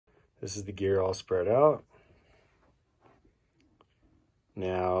This is the gear all spread out.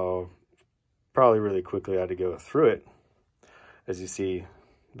 Now, probably really quickly I had to go through it. As you see,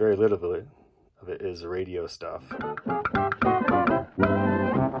 very little of it is radio stuff.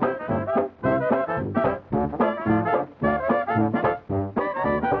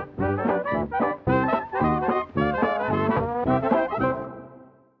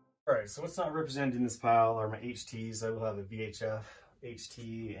 Alright, so what's not represented in this pile are my HTs. I will have a VHF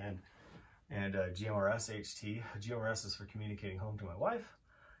HT and a GMRS HT. GMRS is for communicating home to my wife,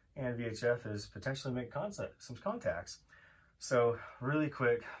 and VHF is potentially make some contacts. So really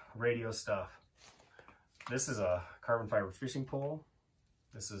quick radio stuff. This is a carbon fiber fishing pole.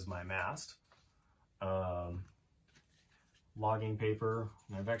 This is my mast. Logging paper.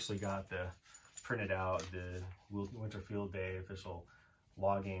 And I've actually got printed out the Winter Field Day official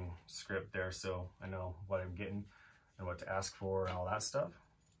logging script there, so I know what I'm getting and what to ask for and all that stuff.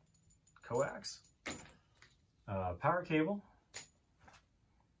 Coax, power cable,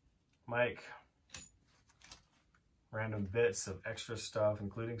 mic, random bits of extra stuff,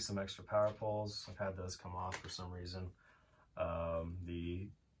 including some extra power poles. I've had those come off for some reason. The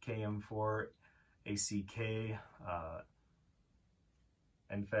KM4 ACK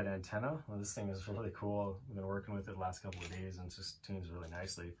end-fed antenna. Well, this thing is really cool. I've been working with it the last couple of days and it just tunes really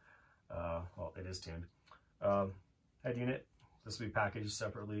nicely. Well, it is tuned. Head unit, this will be packaged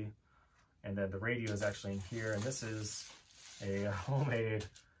separately. And then the radio is actually in here, and this is a homemade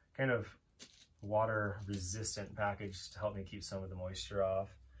kind of water resistant package to help me keep some of the moisture off.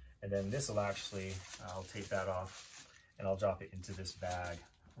 And then this will actually, I'll take that off and I'll drop it into this bag,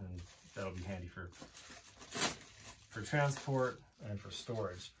 and that'll be handy for transport and for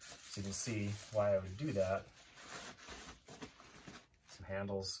storage. So you can see why I would do that. Some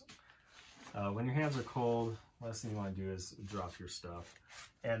handles. When your hands are cold, last thing you want to do is drop your stuff.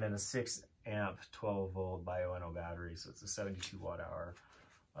 And then a 6 amp 12 volt bioenno battery, so it's a 72 watt hour.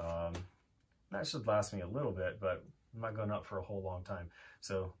 That should last me a little bit, but I'm not going up for a whole long time.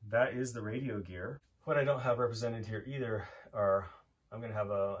 So that is the radio gear. What I don't have represented here either are, I'm going to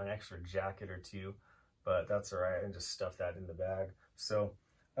have an extra jacket or two, but that's all right. I can just stuff that in the bag. So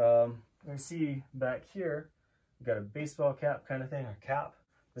you see back here, we've got a baseball cap kind of thing, or cap.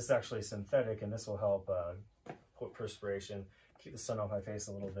 This is actually synthetic, and this will help put perspiration, keep the sun off my face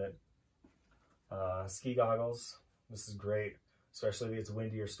a little bit. Ski goggles, this is great, especially if it's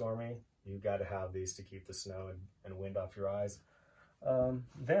windy or stormy. You've got to have these to keep the snow and wind off your eyes.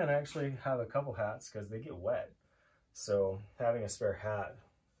 Then I actually have a couple hats because they get wet. So having a spare hat,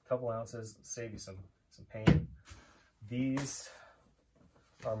 a couple ounces, save you some pain. These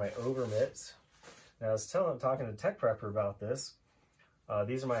are my over mitts. Now I was talking to Tech Prepper about this.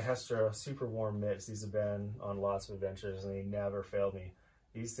 These are my Hestra super warm mitts. These have been on lots of adventures and they never failed me.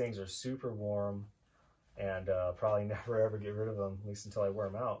 These things are super warm and probably never ever get rid of them, at least until I wear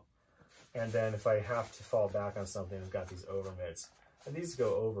them out. And then if I have to fall back on something, I've got these over mitts. And these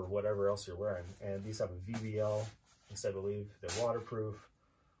go over whatever else you're wearing. And these have a VBL, I believe. They're waterproof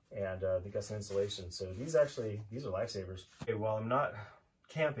and they got some insulation. So these are lifesavers. Okay, while I'm not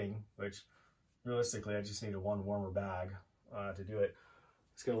camping, which realistically I just need a one warmer bag to do it,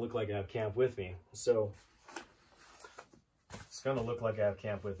 it's gonna look like I have camp with me. So it's gonna look like I have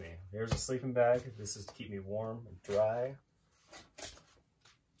camp with me. Here's a sleeping bag. This is to keep me warm and dry.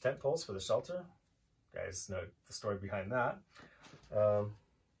 Tent poles for the shelter. You guys know the story behind that. The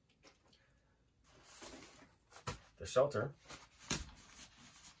shelter.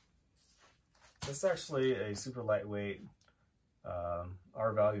 This is actually a super lightweight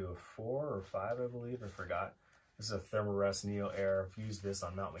R value of 4 or 5, I believe. I forgot. This is a Thermarest Neo Air. I've used this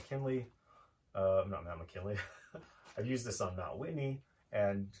on Mount McKinley. Not Mount McKinley. I've used this on Mount Whitney,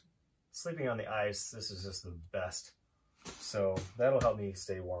 and sleeping on the ice, this is just the best. So that'll help me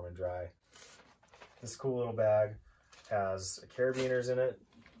stay warm and dry. This cool little bag has carabiners in it.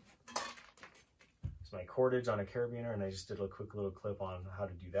 It's my cordage on a carabiner, and I just did a quick little clip on how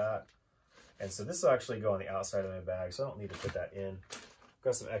to do that. And so this will actually go on the outside of my bag, so I don't need to put that in.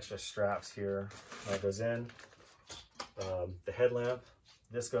 Got some extra straps here. That goes in. The headlamp,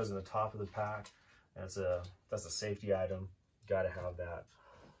 this goes in the top of the pack. And that's a safety item. Got to have that.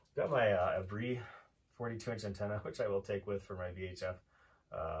 Got my Abri 42-inch antenna, which I will take with for my VHF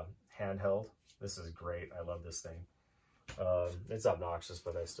handheld. This is great. I love this thing. It's obnoxious,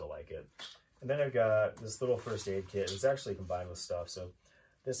 but I still like it. And then I've got this little first aid kit. It's actually combined with stuff. So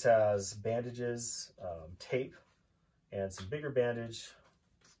this has bandages, tape, and some bigger bandage,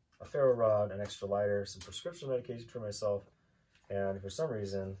 a ferro rod, an extra lighter, some prescription medication for myself, and for some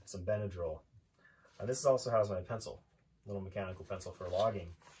reason, some Benadryl. This also has my pencil, little mechanical pencil for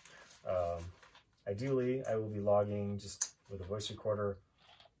logging. Ideally, I will be logging just with a voice recorder,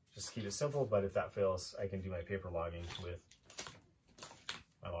 just to keep it simple, but if that fails, I can do my paper logging with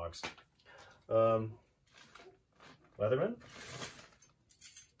my logs. Leatherman,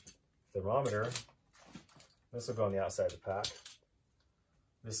 thermometer, this will go on the outside of the pack.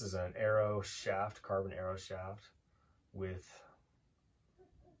 This is an arrow shaft, carbon arrow shaft with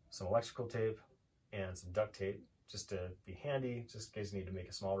some electrical tape and some duct tape, just to be handy, just in case you need to make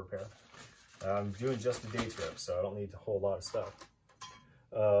a small repair. I'm doing just a day trip, so I don't need a whole lot of stuff.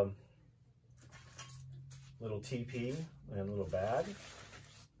 Little TP and a little bag.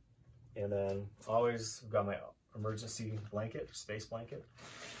 And then always got my emergency blanket, space blanket.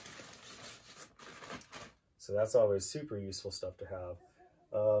 So that's always super useful stuff to have.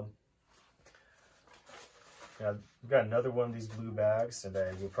 I've got another one of these blue bags, and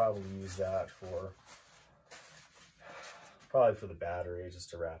I will probably use that for the battery, just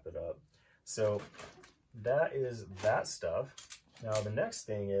to wrap it up. So that is that stuff. Now the next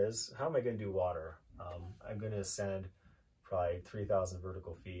thing is, how am I going to do water? I'm going to ascend probably 3,000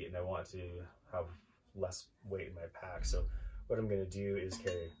 vertical feet, and I want to have less weight in my pack. So what I'm going to do is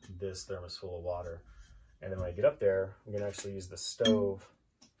carry this thermos full of water. And then when I get up there, I'm going to actually use the stove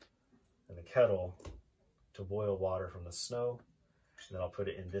and the kettle to boil water from the snow. And then I'll put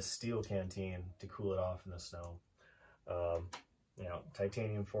it in this steel canteen to cool it off in the snow. You know,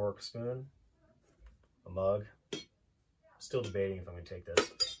 titanium fork, spoon, a mug. Still debating if I'm going to take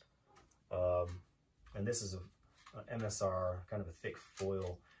this. And this is an MSR, kind of a thick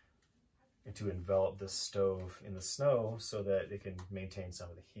foil to envelop the stove in the snow so that it can maintain some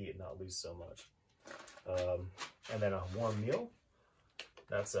of the heat and not lose so much. And then a warm meal.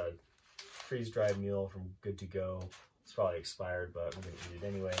 That's a freeze-dried meal from Good to Go. It's probably expired, but I'm going to eat it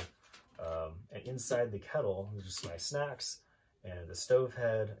anyway. And inside the kettle, there's just my snacks and the stove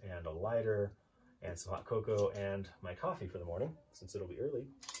head and a lighter and some hot cocoa and my coffee for the morning, since it'll be early.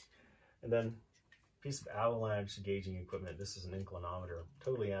 And then a piece of avalanche gauging equipment. This is an inclinometer,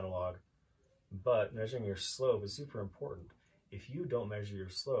 totally analog, but measuring your slope is super important. If you don't measure your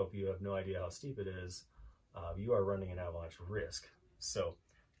slope, you have no idea how steep it is. You are running an avalanche risk. So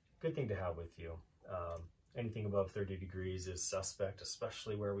good thing to have with you. Anything above 30 degrees is suspect,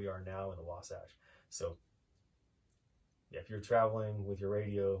 especially where we are now in the Wasatch. So yeah, if you're traveling with your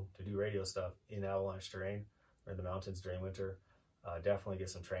radio to do radio stuff in avalanche terrain or in the mountains during winter, definitely get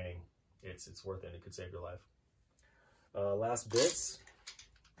some training. It's worth it. It could save your life. Last bits,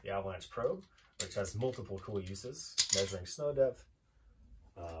 the avalanche probe, which has multiple cool uses: measuring snow depth,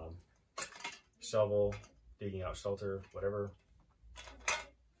 shovel, digging out shelter, whatever,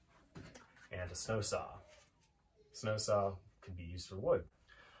 and a snow saw. Snow saw can be used for wood.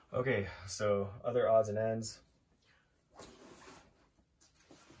 Okay, so other odds and ends.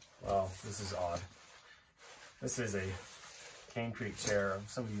 Well, this is odd. This is a Cane Creek chair.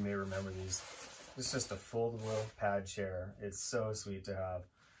 Some of you may remember these. It's just a foldable pad chair. It's so sweet to have,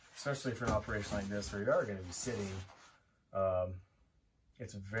 especially for an operation like this where you are going to be sitting.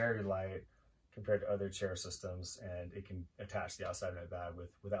 It's very light compared to other chair systems, and it can attach the outside of my bag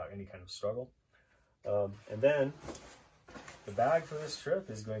without any kind of struggle. And then the bag for this trip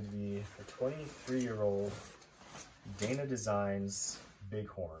is going to be a 23-year-old Dana Designs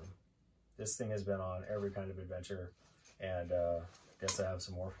Bighorn. This thing has been on every kind of adventure, and guess I have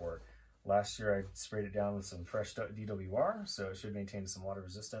some more for it. Last year I sprayed it down with some fresh DWR, so it should maintain some water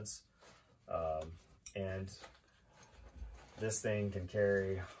resistance. And this thing can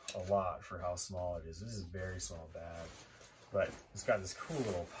carry a lot for how small it is. This is a very small bag, but it's got this cool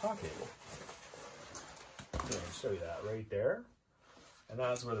little pocket. I'm going to show you that right there. And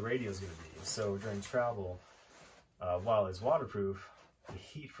that's where the radio is going to be. So during travel, while it's waterproof, the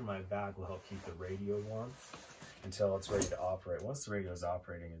heat from my bag will help keep the radio warm until it's ready to operate. Once the radio is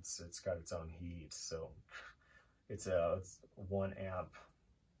operating, it's got its own heat. So it's 1 amp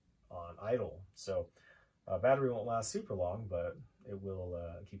on idle. So battery won't last super long, but it will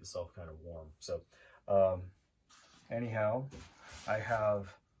keep itself kind of warm. So anyhow, I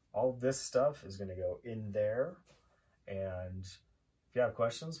have all this stuff is going to go in there. And if you have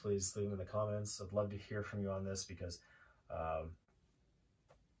questions, please leave them in the comments. I'd love to hear from you on this, because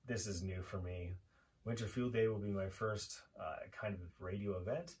this is new for me. Winter Field Day will be my first kind of radio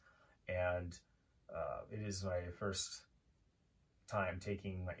event, and it is my first time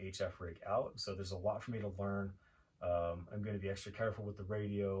taking my HF rig out, so there's a lot for me to learn. I'm going to be extra careful with the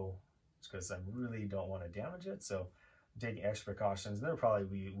radio because I really don't want to damage it, so I'm taking extra precautions. There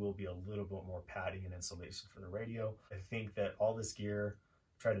probably will be a little bit more padding and insulation for the radio. I think that all this gear,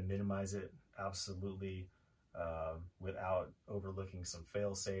 try to minimize it absolutely. without overlooking some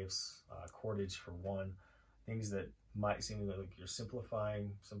fail safes, cordage for one, things that might seem like you're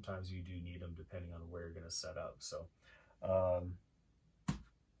simplifying. Sometimes you do need them depending on where you're going to set up. So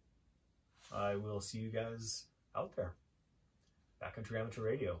I will see you guys out there. Backcountry Amateur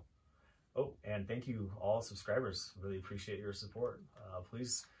Radio. Oh, and thank you all subscribers. Really appreciate your support.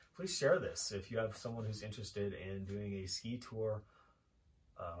 Please share this if you have someone who's interested in doing a ski tour,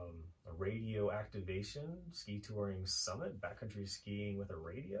 a radio activation, ski touring summit, backcountry skiing with a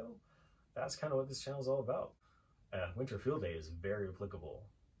radio. That's kind of what this channel is all about. Winter Field Day is very applicable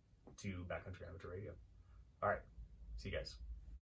to Backcountry Amateur Radio. All right, see you guys.